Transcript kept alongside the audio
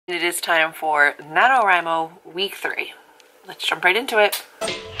It is time for NaNoWriMo week 3. Let's jump right into it.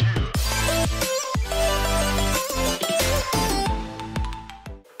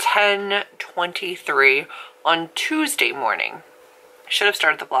 (10:23) on Tuesday morning. I should have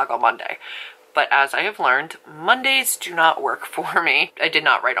started the vlog on Monday, but as I have learned, Mondays do not work for me. I did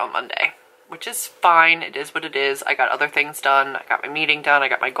not write on Monday, which is fine. It is what it is. I got other things done. I got my meeting done. I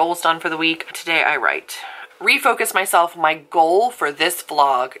got my goals done for the week. Today I write. Refocus myself. My goal for this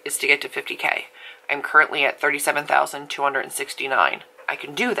vlog is to get to 50K. I'm currently at 37,269. I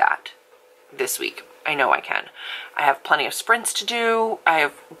can do that this week. I know I can. I have plenty of sprints to do. I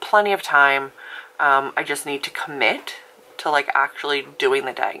have plenty of time. I just need to commit to like actually doing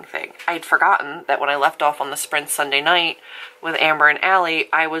the dang thing. I had forgotten that when I left off on the sprint Sunday night with Amber and Allie,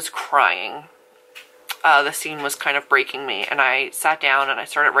 I was crying. The scene was kind of breaking me, and I sat down and I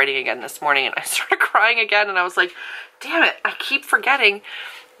started writing again this morning, and I started crying again, and I was like, damn it, I keep forgetting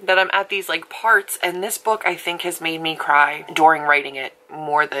that I'm at these like parts, and this book I think has made me cry during writing it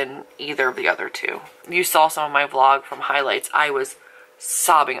more than either of the other two. You saw some of my vlog from highlights. I was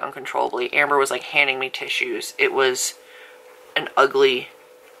sobbing uncontrollably. Amber was like handing me tissues. It was an ugly,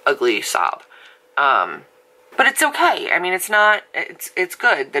 ugly sob. But it's okay. I mean, it's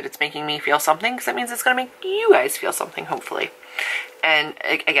good that it's making me feel something, because that means it's going to make you guys feel something, hopefully. And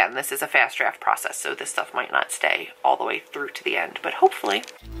again, this is a fast draft process, so this stuff might not stay all the way through to the end, but hopefully.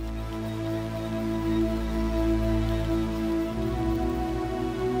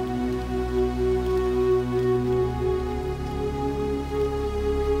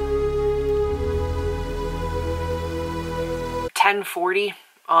 (10:40)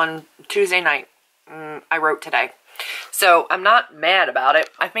 on Tuesday night. I wrote today. So I'm not mad about it.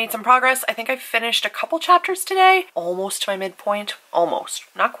 I've made some progress. I think I've finished a couple chapters today. Almost to my midpoint. Almost.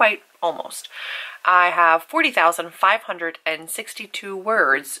 Not quite. Almost. I have 40,562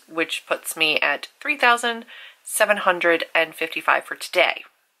 words, which puts me at 3,755 for today.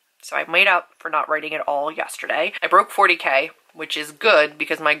 So I made up for not writing it all yesterday. I broke 40K, which is good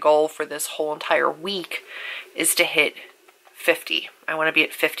because my goal for this whole entire week is to hit 50. I want to be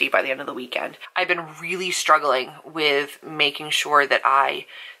at 50 by the end of the weekend. I've been really struggling with making sure that I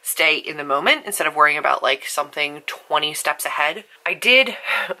stay in the moment instead of worrying about like something 20 steps ahead. I did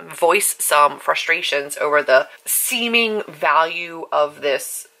voice some frustrations over the seeming value of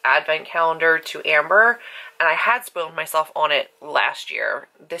this advent calendar to Amber, and I had spoiled myself on it last year.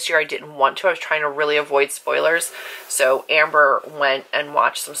 This year I didn't want to. I was trying to really avoid spoilers. So Amber went and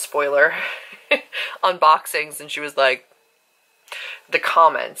watched some spoiler unboxings, and she was like, the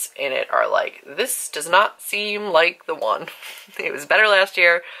comments in it are like, this does not seem like the one. It was better last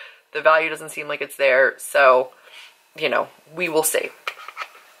year. The value doesn't seem like it's there. So, you know, we will see.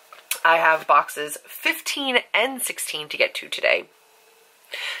 I have boxes 15 and 16 to get to today.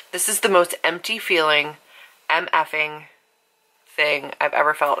 This is the most empty feeling MFing thing I've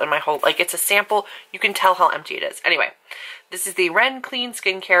ever felt in my whole, like it's a sample. You can tell how empty it is. Anyway, this is the Ren Clean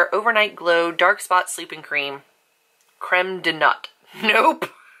Skincare Overnight Glow Dark Spot Sleeping Cream. Creme de Nut. Nope.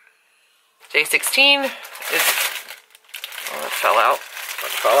 Day 16 is, oh, it fell out.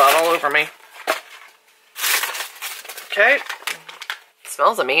 It fell out all over me. Okay. It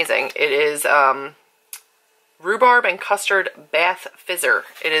smells amazing. It is rhubarb and custard bath fizzer.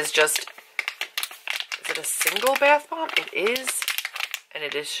 It is just, is it a single bath bomb? It is. And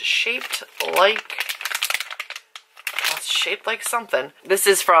it is shaped like, well, it's shaped like something. This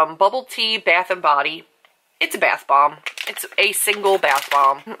is from Bubble Tea Bath & Body. It's a bath bomb. It's a single bath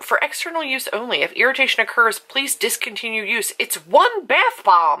bomb. For external use only. If irritation occurs, please discontinue use. It's one bath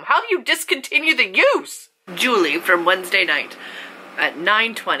bomb. How do you discontinue the use? Julie from Wednesday night at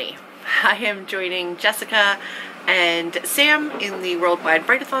 9:20. I am joining Jessica and Sam in the Worldwide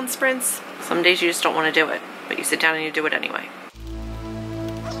Write-a-thon sprints. Some days you just don't want to do it, but you sit down and you do it anyway.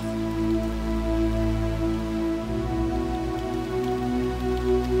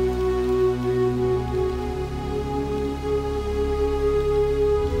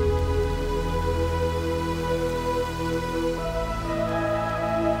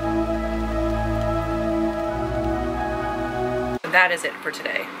 That is it for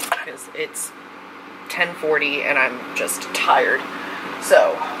today, because it's 10:40 and I'm just tired.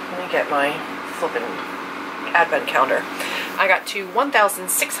 So let me get my flippin' advent calendar. I got to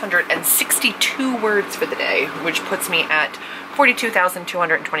 1,662 words for the day, which puts me at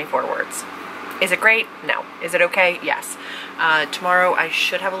 42,224 words. Is it great? No. Is it okay? Yes. Tomorrow I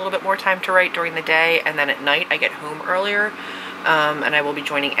should have a little bit more time to write during the day, and then at night I get home earlier, and I will be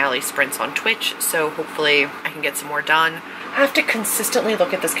joining Allie's sprints on Twitch, so hopefully I can get some more done. I have to consistently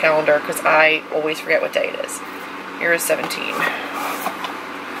look at this calendar because I always forget what day it is. Here is 17.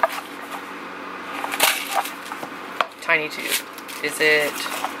 I need to use. Is it...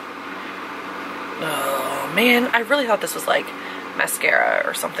 Oh man, I really thought this was like mascara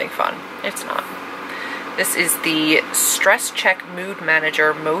or something fun. It's not. This is the Stress Check Mood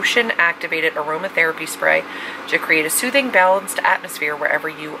Manager Motion Activated Aromatherapy Spray to create a soothing, balanced atmosphere wherever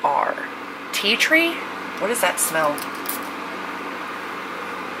you are. Tea tree? What does that smell?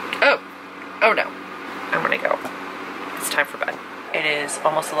 Oh no. I'm gonna go. It's time for bed. It is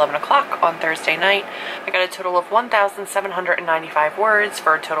almost 11 o'clock on Thursday night. I got a total of 1,795 words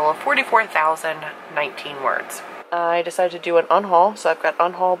for a total of 44,019 words. I decided to do an unhaul, so I've got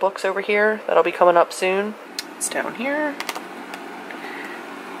unhaul books over here that'll be coming up soon. It's down here.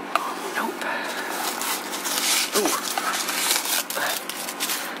 Nope. Ooh.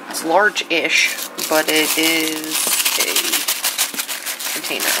 It's large-ish, but it is a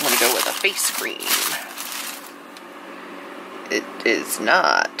container. I'm gonna go with a face cream. It is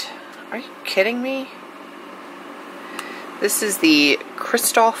not. Are you kidding me? This is the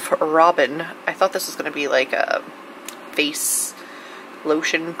Christoph Robin. I thought this was going to be like a face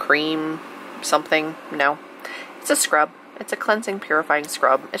lotion, cream, something. No. It's a scrub. It's a cleansing, purifying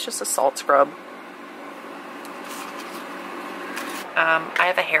scrub. It's just a salt scrub. I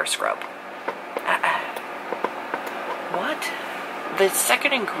have a hair scrub. What? The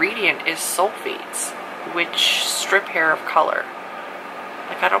second ingredient is sulfates, which strip hair of color.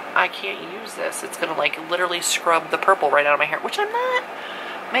 Like, I can't use this. It's gonna like literally scrub the purple right out of my hair, which I'm not,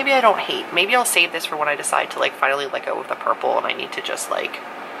 maybe I don't hate. Maybe I'll save this for when I decide to like finally let go of the purple and I need to just like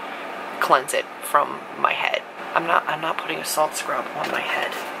cleanse it from my head. I'm not putting a salt scrub on my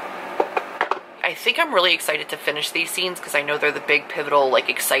head. I think I'm really excited to finish these scenes because I know they're the big pivotal like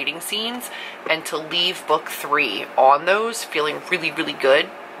exciting scenes, and to leave book 3 on those feeling really, really good,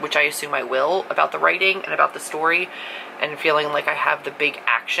 which I assume I will, about the writing and about the story, and feeling like I have the big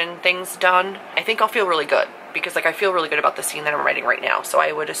action things done. I think I'll feel really good because like I feel really good about the scene that I'm writing right now. So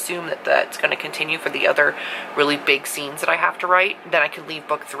I would assume that that's going to continue for the other really big scenes that I have to write. Then I could leave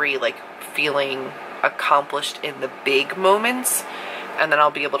book 3 like feeling accomplished in the big moments, and then I'll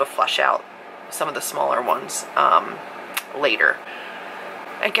be able to flesh out some of the smaller ones later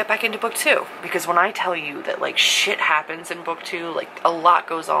and get back into book 2. Because when I tell you that like shit happens in book 2, like a lot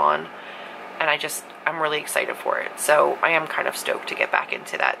goes on, and I'm really excited for it. So I am kind of stoked to get back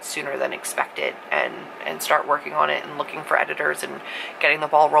into that sooner than expected and start working on it and looking for editors and getting the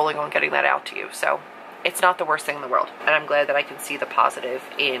ball rolling on getting that out to you. So it's not the worst thing in the world, and I'm glad that I can see the positive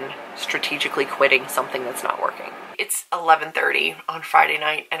in strategically quitting something that's not working. It's 11:30 on Friday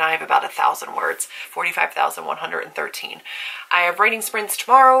night, and I have about 1,000 words, 45,113. I have writing sprints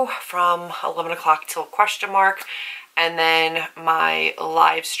tomorrow from 11 o'clock till question mark, and then my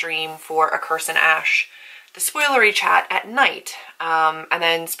live stream for A Curse in Ash, the spoilery chat at night, and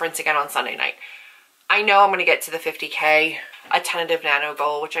then sprints again on Sunday night. I know I'm going to get to the 50K, a tentative nano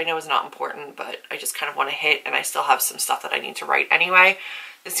goal, which I know is not important, but I just kind of want to hit, and I still have some stuff that I need to write anyway.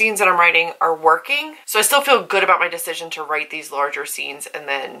 The scenes that I'm writing are working, so I still feel good about my decision to write these larger scenes and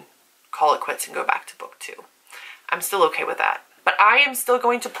then call it quits and go back to book 2. I'm still okay with that. But I am still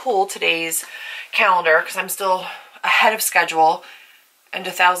going to pull today's calendar because I'm still ahead of schedule, and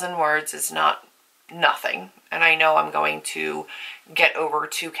 1,000 words is not nothing. And I know I'm going to get over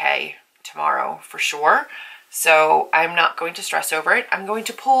 2K tomorrow for sure. So I'm not going to stress over it. I'm going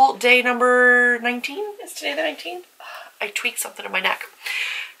to pull day number 19. Is today the 19th? I tweaked something in my neck.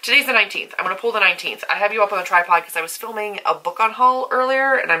 Today's the 19th. I'm going to pull the 19th. I have you up on the tripod because I was filming a book on haul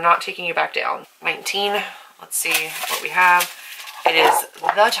earlier, and I'm not taking you back down. 19. Let's see what we have. It is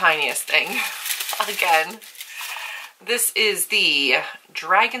the tiniest thing. Again. This is the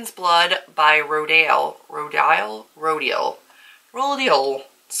Dragon's Blood by Rodial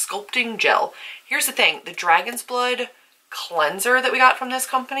Sculpting Gel. Here's the thing. The Dragon's Blood cleanser that we got from this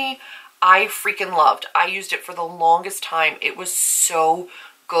company, I freaking loved. I used it for the longest time. It was so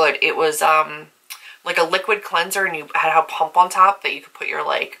good. It was like a liquid cleanser, and you had a pump on top that you could put your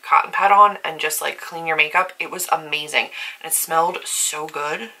like cotton pad on and just like clean your makeup. It was amazing, and it smelled so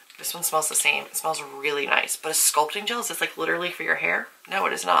good. This one smells the same. It smells really nice. But a sculpting gel, is this like literally for your hair? No,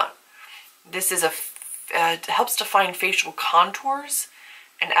 it is not. This is it helps define facial contours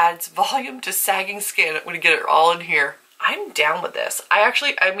and adds volume to sagging skin. I'm gonna get it all in here. I'm down with this. I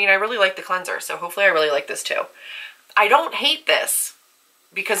really like the cleanser, so hopefully I really like this too. I don't hate this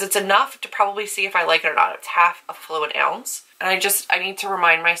because it's enough to probably see if I like it or not. It's half a fluid ounce. And I need to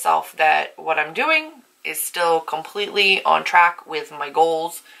remind myself that what I'm doing is still completely on track with my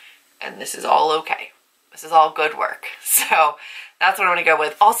goals, and this is all okay. This is all good work. So that's what I'm gonna go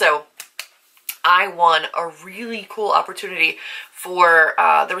with. Also, I won a really cool opportunity for,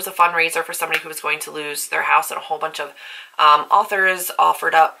 there was a fundraiser for somebody who was going to lose their house, and a whole bunch of authors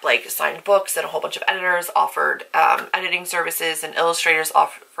offered up like signed books, and a whole bunch of editors offered editing services, and illustrators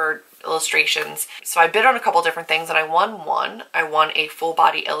offered illustrations. So I bid on a couple different things, and I won one. I won a full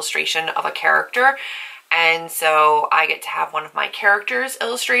body illustration of a character, and so I get to have one of my characters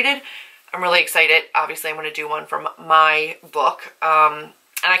illustrated. I'm really excited. Obviously, I'm going to do one from my book, and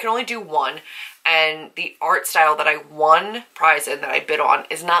I can only do one. And the art style that I won prize in, that I bid on,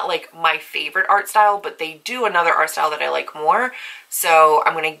 is not like my favorite art style, but they do another art style that I like more. So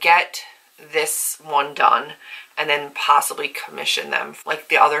I'm going to get this one done and then possibly commission them like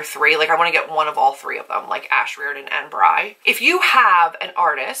the other three. Like I want to get one of all three of them, like Ash Reardon and Bry. If you have an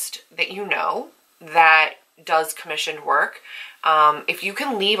artist that you know that does commissioned work, if you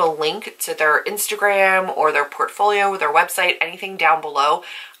can leave a link to their Instagram or their portfolio, their website, anything down below.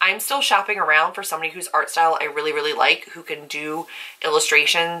 I'm still shopping around for somebody whose art style I really, really like, who can do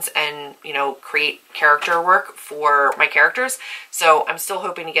illustrations and, you know, create character work for my characters. So I'm still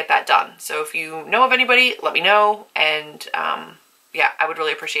hoping to get that done. So if you know of anybody, let me know. And yeah, I would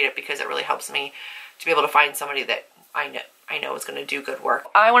really appreciate it, because it really helps me to be able to find somebody that I know is going to do good work.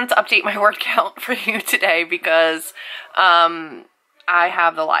 I wanted to update my word count for you today because I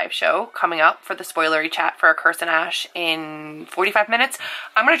have the live show coming up for the spoilery chat for A Curse and Ash in 45 minutes.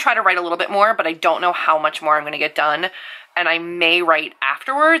 I'm going to try to write a little bit more, but I don't know how much more I'm going to get done. And I may write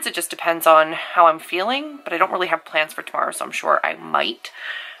afterwards. It just depends on how I'm feeling, but I don't really have plans for tomorrow, so I'm sure I might.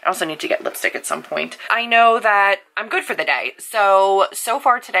 I also need to get lipstick at some point. I know that I'm good for the day. So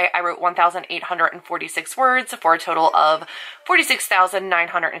far today, I wrote 1,846 words for a total of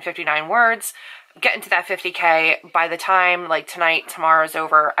 46,959 words. Getting to that 50K by the time like tonight, tomorrow's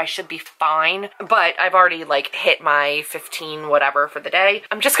over, I should be fine. But I've already like hit my 15 whatever for the day.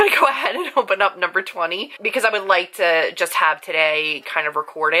 I'm just gonna go ahead and open up number 20 because I would like to just have today kind of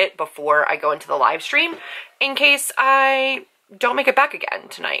record it before I go into the live stream in case I don't make it back again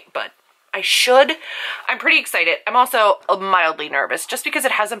tonight, but I should. I'm pretty excited. I'm also mildly nervous just because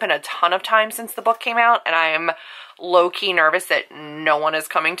it hasn't been a ton of time since the book came out, and I'm low-key nervous that no one is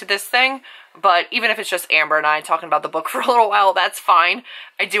coming to this thing. But even if it's just Amber and I talking about the book for a little while, that's fine.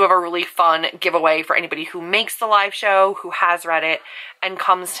 I do have a really fun giveaway for anybody who makes the live show, who has read it, and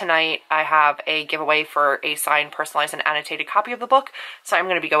comes tonight. I have a giveaway for a signed, personalized, and annotated copy of the book. So I'm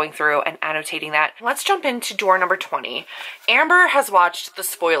going to be going through and annotating that. Let's jump into door number 20. Amber has watched the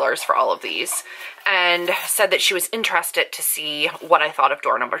spoilers for all of these and said that she was interested to see what I thought of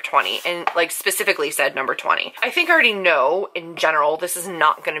door number 20, and like specifically said number 20. I think I already know in general this is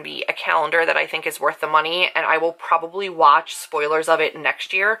not going to be a calendar that I think is worth the money, and I will probably watch spoilers of it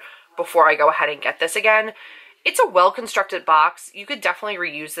next year before I go ahead and get this again. It's a well-constructed box. You could definitely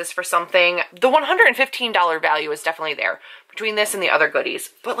reuse this for something. The $115 value is definitely there between this and the other goodies,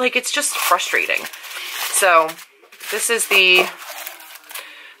 but like it's just frustrating. So this is the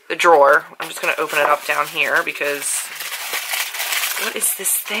drawer. I'm just going to open it up down here because what is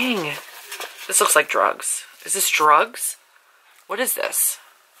this thing? This looks like drugs. Is this drugs? What is this?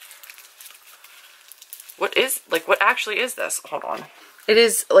 What actually is this? Hold on. It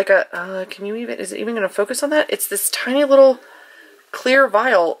is like a, is it even going to focus on that? It's this tiny little clear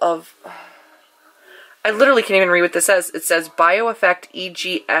vial of, I literally can't even read what this says. It says BioEffect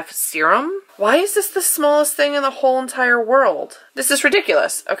EGF Serum. Why is this the smallest thing in the whole entire world? This is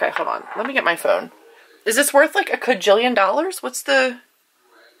ridiculous. Okay, hold on. Let me get my phone. Is this worth like $1 cajillion? What's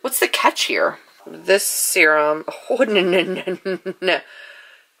the catch here? This serum, oh, no.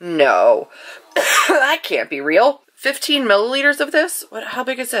 No, that can't be real. 15 milliliters of this? How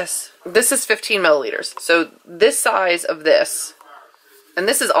big is this? This is 15 milliliters. So this size of this, and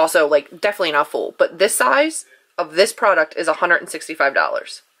this is also like definitely not full, but this size of this product is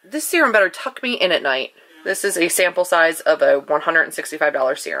 $165. This serum better tuck me in at night. This is a sample size of a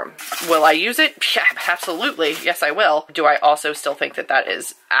 $165 serum. Will I use it? Yeah, absolutely. Yes, I will. Do I also still think that that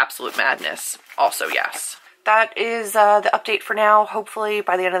is absolute madness? Also, yes. That is the update for now. Hopefully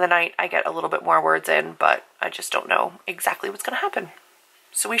by the end of the night I get a little bit more words in, but I just don't know exactly what's going to happen.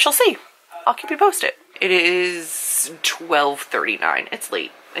 So we shall see. I'll keep you posted. It is 12:39. It's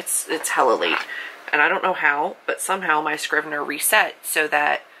late. It's hella late. And I don't know how, but somehow my Scrivener reset so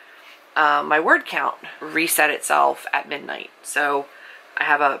that my word count reset itself at midnight. So I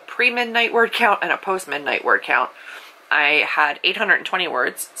have a pre-midnight word count and a post-midnight word count. I had 820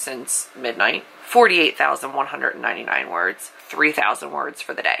 words since midnight, 48,199 words, 3,000 words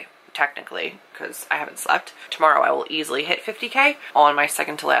for the day, technically, because I haven't slept. Tomorrow I will easily hit 50K on my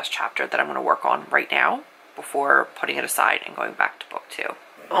second to last chapter that I'm going to work on right now before putting it aside and going back to book 2.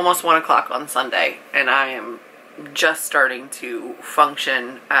 almost 1 o'clock on Sunday, and I am just starting to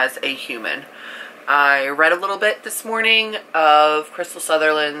function as a human. I read a little bit this morning of Crystal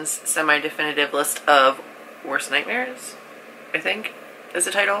Sutherland's semi-definitive list of worst nightmares, I think is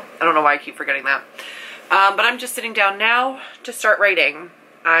the title. I don't know why I keep forgetting that. But I'm just sitting down now to start writing.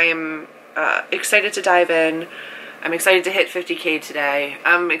 I'm excited to dive in. I'm excited to hit 50K today.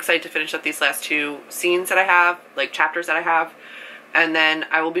 I'm excited to finish up these last 2 scenes that I have, like chapters that I have. And then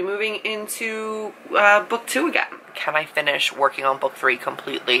I will be moving into book 2 again. Can I finish working on book 3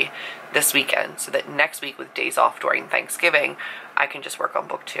 completely this weekend so that next week with days off during Thanksgiving, I can just work on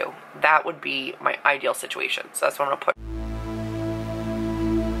book 2? That would be my ideal situation. So that's what I'm gonna put.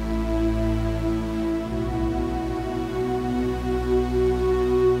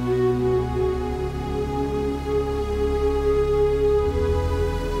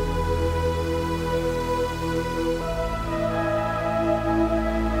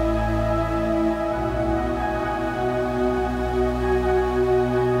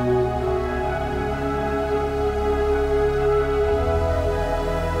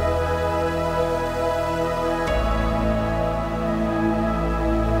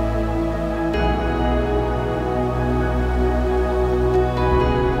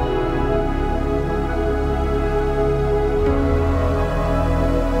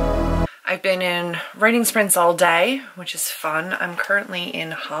 I've been in writing sprints all day, which is fun. I'm currently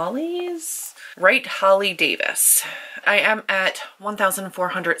in Holly's. Write Holly Davis. I am at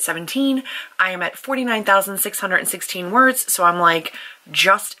 1,417. I am at 49,616 words, so I'm like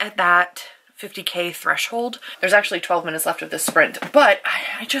just at that 50K threshold. There's actually 12 minutes left of this sprint, but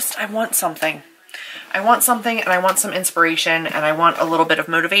I want something. I want something, and I want some inspiration, and I want a little bit of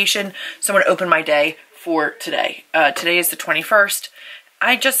motivation, so I'm gonna open my day for today. Today is the 21st.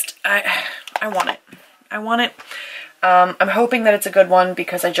 I want it. I want it. I'm hoping that it's a good one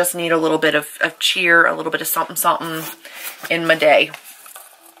because I just need a little bit of cheer, a little bit of something in my day.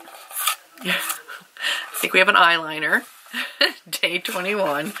 I think we have an eyeliner. Day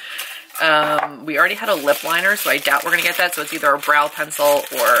 21. We already had a lip liner, so I doubt we're gonna get that. So it's either a brow pencil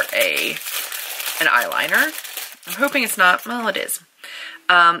or an eyeliner. I'm hoping it's not. Well, it is.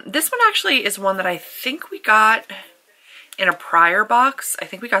 This one actually is one that I think we got in a prior box. I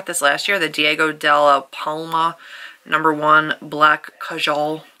think we got this last year, the Diego della Palma #1 Black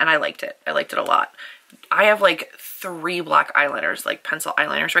Cajole, and I liked it. I liked it a lot. I have like 3 black eyeliners, like pencil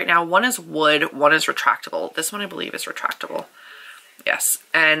eyeliners right now. One is wood, one is retractable. This one I believe is retractable. Yes,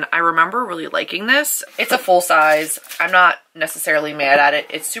 and I remember really liking this. It's a full size. I'm not necessarily mad at it.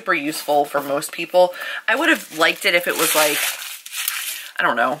 It's super useful for most people. I would have liked it if it was like, I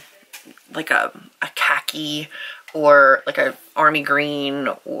don't know, like a khaki or like a army green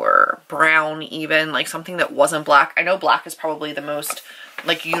or brown even, like something that wasn't black. I know black is probably the most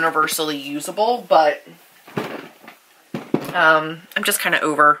like universally usable, but I'm just kind of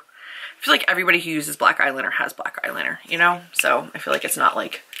over. I feel like everybody who uses black eyeliner has black eyeliner, you know? So I feel like it's not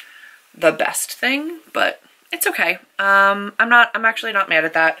like the best thing, but it's okay. I'm actually not mad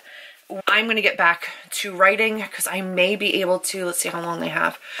at that. I'm going to get back to writing because I may be able to, let's see how long they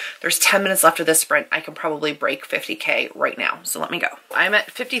have. There's 10 minutes left of this sprint. I can probably break 50K right now. So let me go. I'm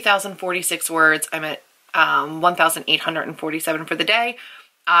at 50,046 words. I'm at 1,847 for the day.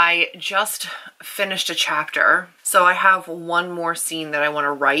 I just finished a chapter. So I have one more scene that I want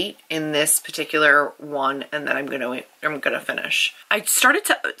to write in this particular one, and then I'm gonna finish. I started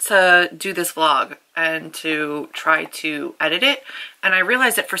to do this vlog and to try to edit it, and I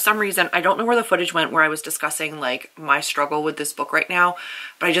realized that for some reason, I don't know where the footage went where I was discussing like my struggle with this book right now,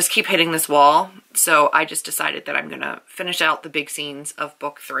 but I just keep hitting this wall. So I just decided that I'm gonna finish out the big scenes of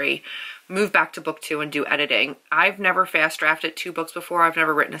book 3, move back to book 2 and do editing. I've never fast drafted 2 books before. I've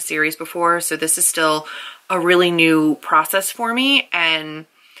never written a series before, so this is still a really new process for me, and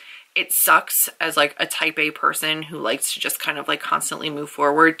it sucks as like a type A person who likes to just kind of like constantly move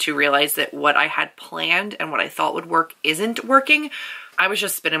forward to realize that what I had planned and what I thought would work isn't working. I was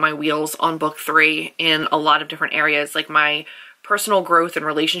just spinning my wheels on book 3 in a lot of different areas. Like my personal growth and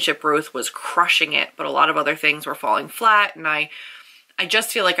relationship growth was crushing it, but a lot of other things were falling flat, and I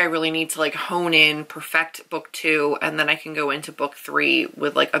just feel like I really need to like hone in, perfect book 2, and then I can go into book 3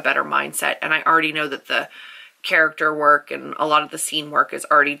 with like a better mindset. And I already know that the character work and a lot of the scene work is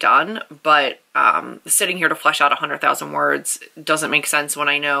already done, but sitting here to flesh out 100,000 words doesn't make sense when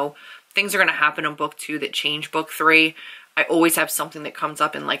I know things are going to happen in book 2 that change book 3. I always have something that comes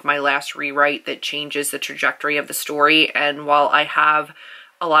up in like my last rewrite that changes the trajectory of the story, and while I have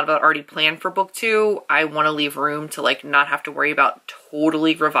a lot of it already planned for book 2, I want to leave room to like not have to worry about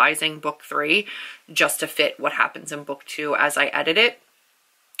totally revising book 3 just to fit what happens in book 2 as I edit it.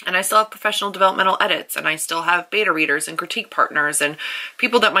 And I still have professional developmental edits, and I still have beta readers and critique partners and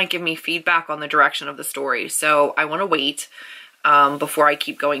people that might give me feedback on the direction of the story. So I want to wait before I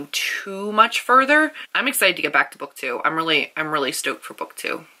keep going too much further. I'm excited to get back to book 2. I'm really stoked for book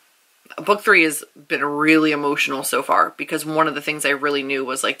 2. Book 3 has been really emotional so far because one of the things I really knew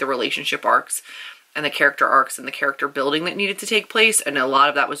was like the relationship arcs and the character arcs and the character building that needed to take place, and a lot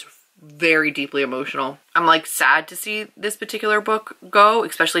of that was very deeply emotional. I'm like sad to see this particular book go,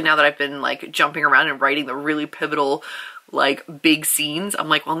 especially now that I've been like jumping around and writing the really pivotal like big scenes. I'm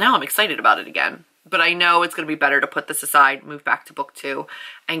like, well, now I'm excited about it again. But I know it's going to be better to put this aside, move back to book 2,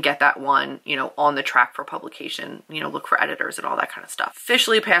 and get that one, you know, on the track for publication, you know, look for editors and all that kind of stuff.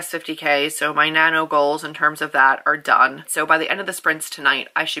 Officially past 50K, so my nano goals in terms of that are done. So by the end of the sprints tonight,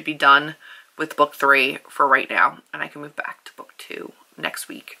 I should be done with book 3 for right now, and I can move back to book 2 next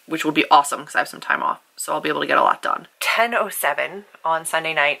week, which will be awesome because I have some time off, so I'll be able to get a lot done. 10:07 on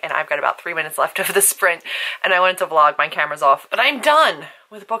Sunday night, and I've got about 3 minutes left of the sprint, and I wanted to vlog. My camera's off, but I'm done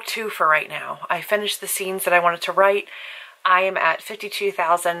with book 2 for right now. I finished the scenes that I wanted to write. I am at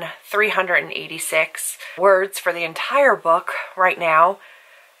 52,386 words for the entire book right now,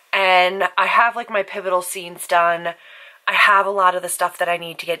 and I have like my pivotal scenes done. I have a lot of the stuff that I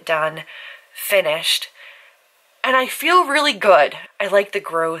need to get done finished. And I feel really good. I like the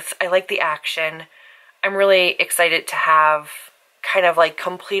growth. I like the action. I'm really excited to have kind of like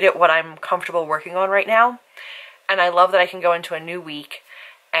completed what I'm comfortable working on right now. And I love that I can go into a new week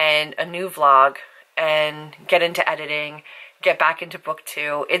and a new vlog and get into editing, get back into book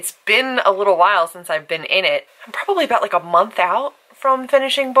 2. It's been a little while since I've been in it. I'm probably about like a month out from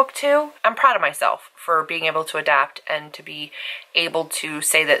finishing book 2. I'm proud of myself for being able to adapt and to be able to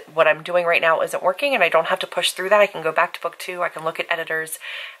say that what I'm doing right now isn't working, and I don't have to push through that. I can go back to book 2, I can look at editors,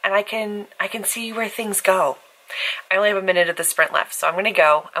 and I can see where things go. I only have a minute of the sprint left, so I'm gonna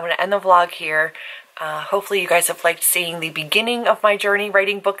go. I'm gonna end the vlog here. Hopefully you guys have liked seeing the beginning of my journey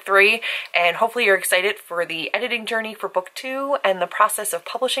writing book 3, and hopefully you're excited for the editing journey for book 2 and the process of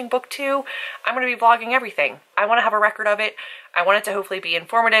publishing book 2. I'm going to be vlogging everything. I want to have a record of it. I want it to hopefully be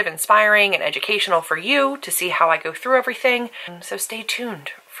informative, inspiring, and educational for you to see how I go through everything. So stay tuned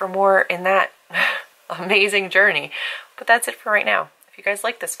for more in that amazing journey. But that's it for right now. If you guys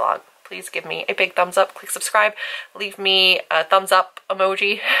like this vlog, please give me a big thumbs up, click subscribe, leave me a thumbs up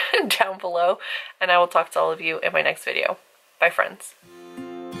emoji down below, and I will talk to all of you in my next video. Bye, friends.